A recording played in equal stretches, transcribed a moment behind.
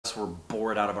us were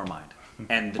bored out of our mind.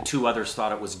 And the 2 others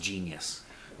thought it was genius.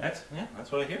 That's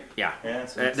what I hear. Yeah.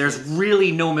 There's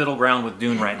really no middle ground with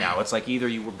Dune right now. It's like either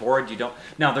you were bored, you don't.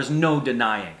 Now, there's no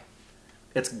denying.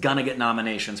 It's gonna get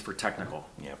nominations for technical.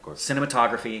 Yeah, of course.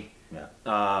 Cinematography,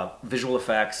 yeah. Visual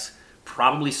effects,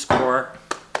 probably score.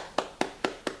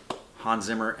 Hans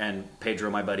Zimmer and Pedro,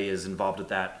 my buddy, is involved with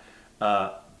that.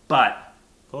 But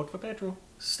vote for Pedro.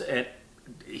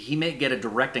 He may get a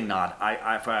directing nod.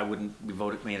 If I wouldn't be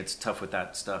voted, man, it's tough with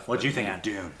that stuff. What do you think of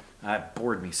Dune? It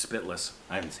bored me spitless.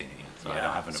 I haven't seen it yet, so I don't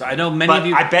have an opinion. So I know many of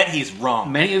you. I bet he's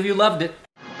wrong. Many of you loved it.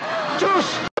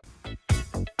 Juice.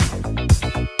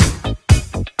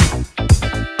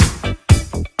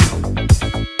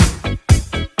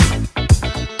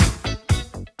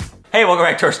 Hey, welcome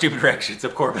back to our Stupid Reactions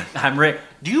of Korbin. I'm Rick.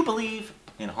 Do you believe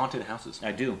in haunted houses?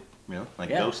 I do. Really? Like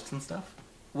ghosts and stuff?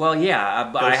 Well,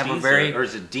 yeah. I have a very. Or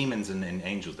is it demons and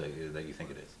angels that you think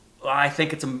it is? Well, I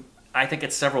think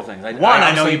it's several things.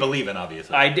 I know you believe in,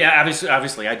 obviously.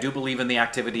 Obviously, I do believe in the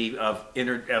activity of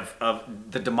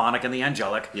the demonic and the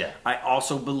angelic. Yeah. I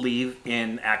also believe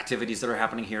in activities that are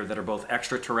happening here that are both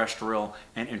extraterrestrial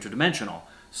and interdimensional.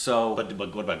 So,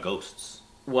 but what about ghosts?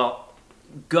 Well,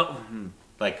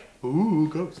 like, ooh,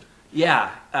 ghost.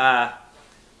 Yeah.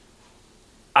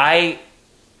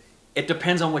 It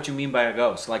depends on what you mean by a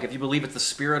ghost. Like, if you believe it's the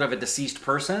spirit of a deceased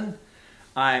person,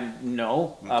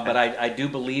 no. Okay. But I do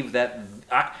believe that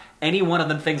any one of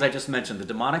the things I just mentioned, the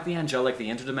demonic, the angelic, the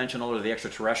interdimensional, or the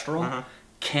extraterrestrial,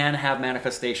 can have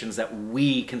manifestations that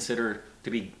we consider to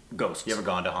be ghosts. You ever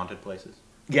gone to haunted places?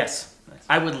 Yes. Nice.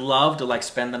 I would love to, like,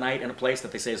 spend the night in a place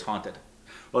that they say is haunted.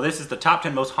 Well, this is the top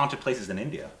 10 most haunted places in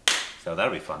India. So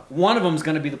that'll be fun. One of them is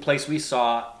going to be the place we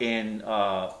saw in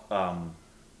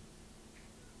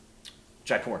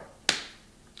Jaipur.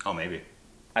 Oh, maybe.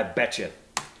 I bet you.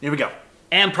 Here we go.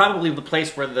 And probably the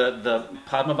place where the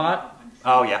Padmavat.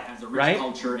 Oh, yeah. Has a rich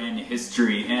culture and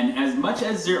history. And as much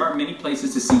as there are many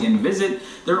places to see and visit,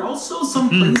 there are also some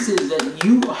places that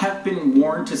you have been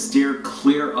warned to steer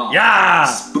clear of. Yeah!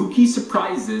 Spooky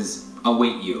surprises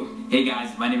await you. Hey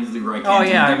guys, my name is Leroy Kent. Oh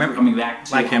yeah, thanks for coming back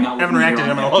to him. I haven't reacted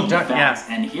to him in a long time. Yeah.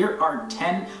 And here are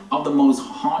 10 of the most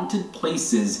haunted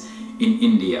places in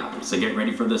India. So get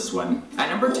ready for this one. At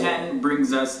number 10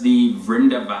 brings us the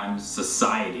Vrindavan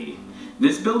Society.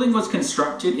 This building was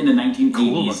constructed in the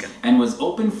 1980s and was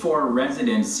open for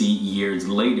residency years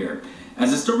later. As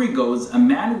the story goes, a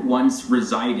man once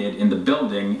resided in the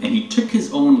building and he took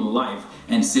his own life,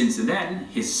 and since then,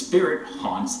 his spirit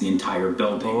haunts the entire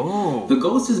building. Oh. The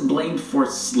ghost is blamed for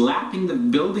slapping the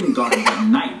building guards at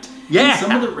night. Yeah. And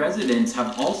some of the residents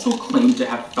have also claimed to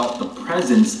have felt the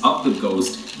presence of the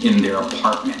ghost in their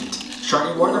apartment.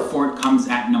 Sharma Fort comes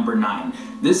at number 9.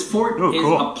 This fort is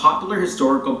a popular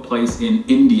historical place in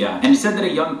India, and it said that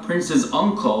a young prince's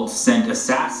uncle sent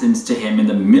assassins to him in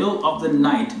the middle of the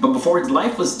night, but before his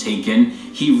life was taken,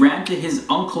 he ran to his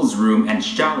uncle's room and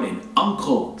shouted,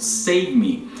 "Uncle, save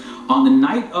me." On the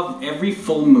night of every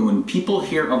full moon, people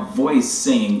hear a voice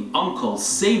saying, "Uncle,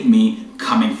 save me,"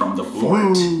 coming from the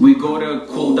fort. Ooh. We go to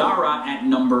Kuldara at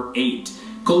number 8.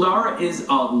 Kuldara is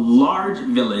a large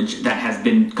village that has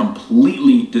been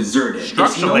completely deserted.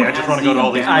 Structurally, I just want to go to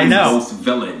all these places. I know.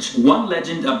 Village. One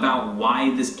legend about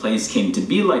why this place came to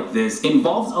be like this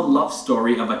involves a love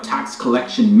story of a tax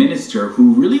collection minister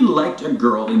who really liked a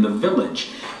girl in the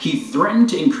village. He threatened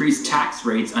to increase tax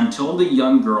rates until the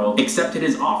young girl accepted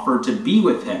his offer to be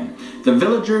with him. The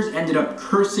villagers ended up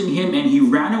cursing him and he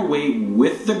ran away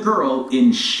with the girl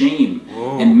in shame.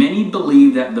 Whoa. And many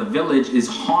believe that the village is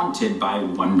haunted by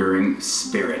wandering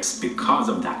spirits because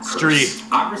of that curse.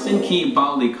 Agrasen Ki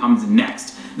Bali comes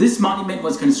next. This monument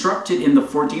was constructed in the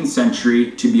 14th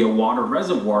century to be a water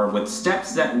reservoir with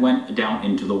steps that went down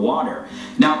into the water.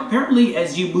 Now, apparently,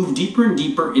 as you move deeper and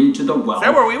deeper into the well,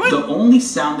 the only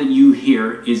sound that you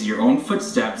hear is your own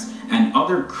footsteps and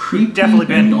other creepy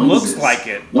noises. Looks like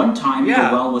it. One time, the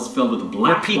well was filled with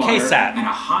black water, sat. and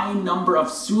a high number of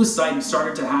suicides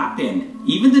started to happen.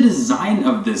 Even the design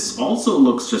of this also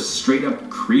looks just straight up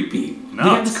creepy. No, we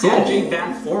have the Sanjay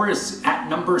Van Forest at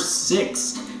number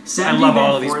 6. I love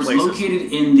all of these Forest, places.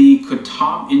 located in the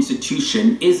Kutab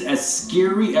Institution, is as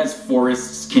scary as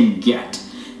forests can get.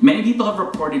 Many people have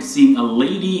reported seeing a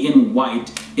lady in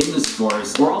white in this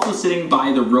forest. We're also sitting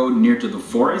by the road near to the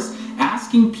forest, asking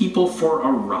asking people for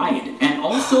a ride. And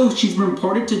also, she's been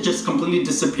reported to just completely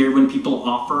disappear when people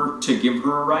offer to give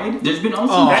her a ride. There's been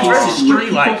also cases where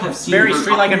people have seen very her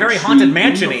street-like and very up in haunted the tree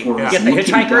mansion-y. in the forest, You get the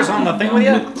looking hitchhikers down on the at thing them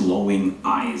with you? with glowing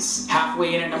eyes.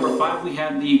 Halfway in at number 5, we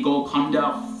have the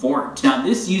Golconda Fort. Now,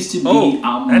 this used to be a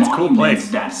monument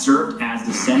that served as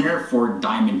the center for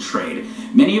diamond trade.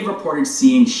 Many have reported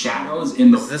seeing shadows in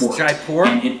the fort. Jaipur?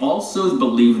 And it also is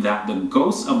believed that the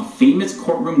ghost of a famous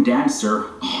courtroom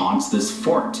dancer haunts this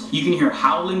fort. You can hear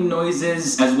howling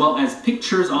noises, as well as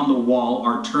pictures on the wall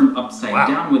are turned upside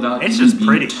down without even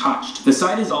being touched. The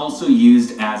site is also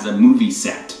used as a movie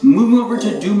set. Moving over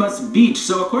to Dumas Beach.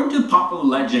 So according to popular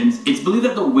legends, it's believed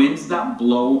that the winds that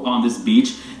blow on this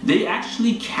beach, they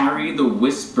actually carry the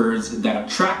whispers that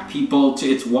attract people to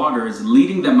its waters,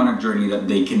 leading them on a journey that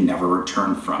they can never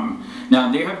return from.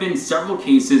 Now, there have been several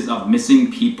cases of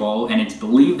missing people, and it's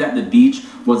believed that the beach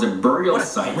was a burial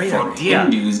site for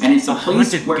Hindus, and it's a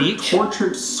place where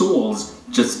tortured souls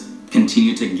just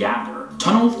continue to gather.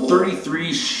 Tunnel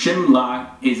 33 Shimla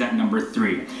is at number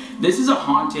 3. This is a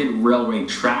haunted railway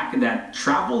track that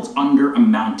travels under a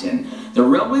mountain. The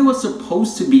railway was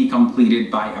supposed to be completed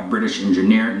by a British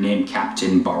engineer named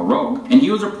Captain Barrogue, and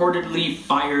he was reportedly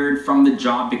fired from the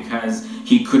job because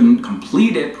he couldn't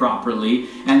complete it properly,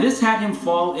 and this had him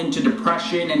fall into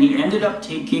depression, and he ended up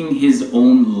taking his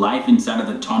own life inside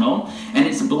of the tunnel, and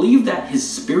it's believed that his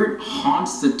spirit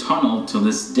haunts the tunnel to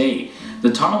this day.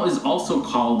 The tunnel is also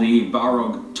called the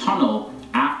Barrogue Tunnel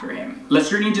after him. Let's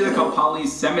turn into the Kapali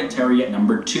Cemetery at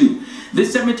number 2.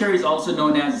 This cemetery is also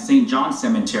known as the St. John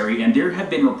Cemetery, and there have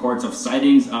been reports of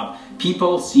sightings of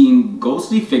people seeing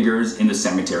ghostly figures in the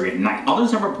cemetery at night.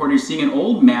 Others have reported seeing an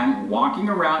old man walking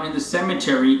around in the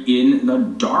cemetery in the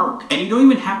dark. And you don't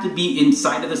even have to be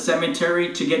inside of the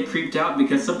cemetery to get creeped out,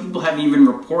 because some people have even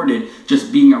reported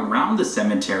just being around the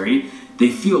cemetery, they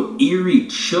feel eerie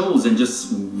chills and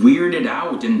just weirded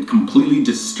out and completely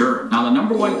disturbed. Now, the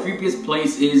number 1 creepiest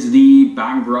place is the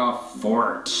Bangra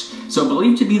Fort. So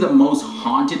believed to be the most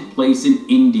haunted place in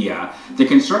India. The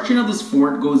construction of this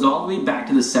fort goes all the way back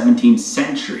to the 17th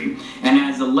century. And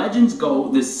as the legends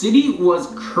go, the city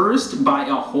was cursed by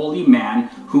a holy man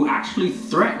who actually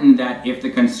threatened that if the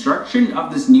construction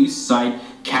of this new site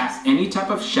cast any type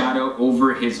of shadow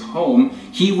over his home,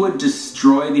 he would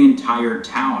destroy the entire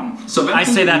town. So I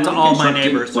say that to all my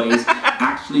neighbors. Place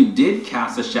actually did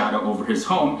cast a shadow over his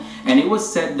home, and it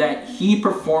was said that he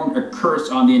performed a curse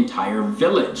on the entire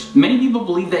village. Many people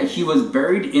believe that he was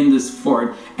buried in this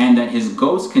fort and that his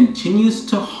ghost continues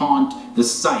to haunt the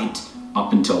site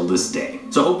up until this day.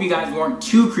 So I hope you guys weren't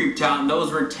too creeped out.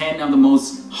 Those were 10 of the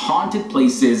most haunted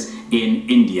places in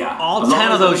India. All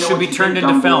 10 of those should be turned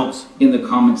into films. In the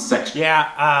comments section.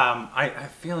 Yeah, I'm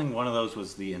feeling one of those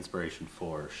was the inspiration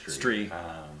for Street.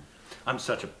 I'm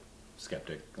such a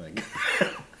skeptic. Like,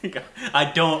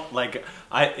 I don't like.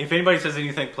 If anybody says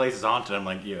anything place is haunted, I'm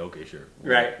like, yeah, okay, sure,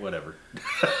 right, whatever.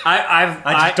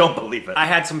 I just don't believe it. I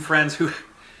had some friends who.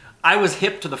 I was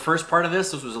hip to the first part of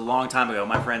this. This was a long time ago.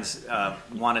 My friends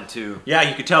wanted to... Yeah,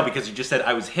 you could tell because you just said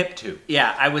I was hip to.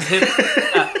 Yeah, I was hip.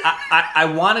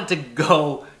 I wanted to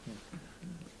go...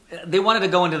 They wanted to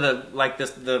go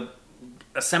into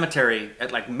a cemetery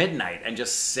at like midnight and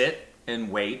just sit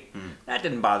and wait. That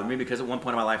didn't bother me because at one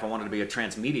point in my life I wanted to be a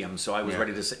trance medium, so I was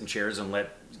ready to sit in chairs and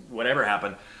let whatever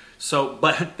happen. So,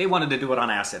 but they wanted to do it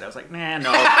on acid. I was like, nah,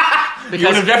 no. Because you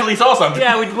would have definitely saw something.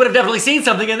 Yeah, we would have definitely seen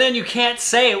something, and then you can't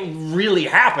say it really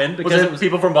happened because it was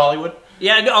people from Bollywood.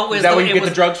 Yeah, no, is that where you get the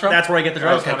drugs from? That's where I get the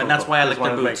drugs from, and that's why I lick the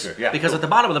boots. Sure. Yeah, because at the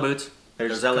bottom of the boots,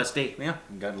 there's LSD. Yeah,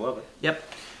 you gotta love it.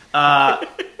 Yep.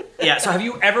 Yeah. So, have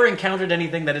you ever encountered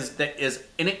anything that is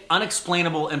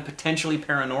unexplainable and potentially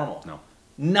paranormal? No.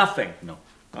 Nothing. No.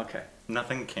 Okay.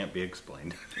 Nothing can't be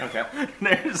explained. Okay.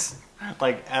 There's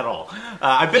like at all.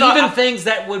 I've been even things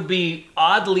that would be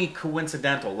oddly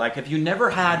coincidental. Like, have you never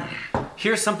had?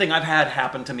 Here's something I've had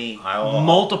happen to me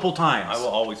multiple times. I will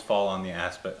always fall on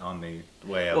the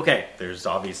way of. Okay. There's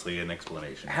obviously an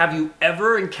explanation. Have you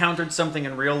ever encountered something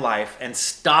in real life and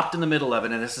stopped in the middle of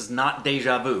it, and this is not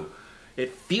deja vu?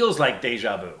 It feels like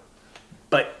deja vu,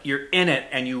 but you're in it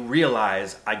and you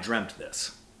realize I dreamt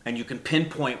this, and you can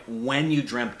pinpoint when you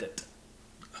dreamt it.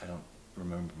 I don't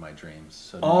remember my dreams.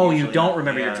 So oh, you don't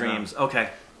remember your dreams? Okay.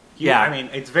 Yeah, I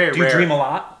mean, it's very rare. Do you dream a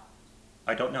lot?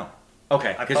 I don't know.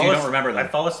 Okay, because you don't remember them. I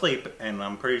fall asleep, and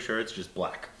I'm pretty sure it's just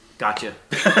black. Gotcha.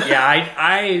 Yeah,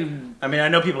 I mean, I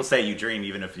know people say you dream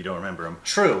even if you don't remember them.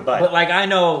 True, but like I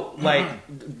know, like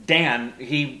Dan,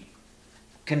 he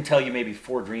can tell you maybe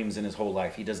 4 dreams in his whole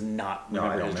life. He does not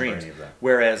remember his dreams.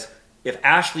 Whereas if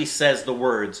Ashley says the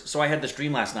words, so I had this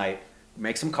dream last night,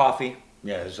 make some coffee,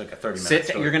 Yeah, there's like a 30-minute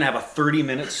story. You're going to have a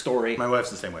 30-minute story. My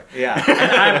wife's the same way. Yeah.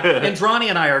 And Ronnie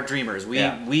and I are dreamers.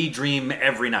 We dream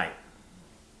every night.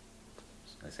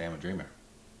 I say I'm a dreamer.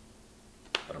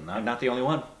 But I'm not. I'm not the only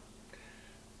one.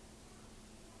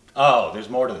 Oh, there's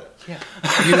more to this. Yeah.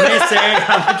 You may say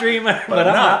I'm a dreamer, but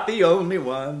I'm not the only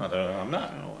one. I'm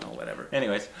not. Oh, well, whatever.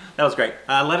 Anyways, that was great.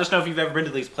 Let us know if you've ever been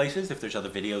to these places, if there's other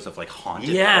videos of like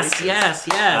haunted places. Yes.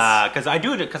 Because I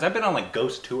do it, because I've been on like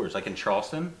ghost tours, like in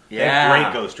Charleston. Yeah. They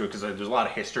have great ghost tours, because there's a lot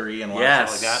of history and a lot of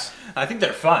stuff like that. I think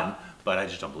they're fun, but I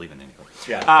just don't believe in any of it.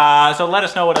 Yeah. So let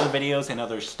us know what other videos and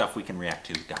other stuff we can react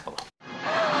to down below.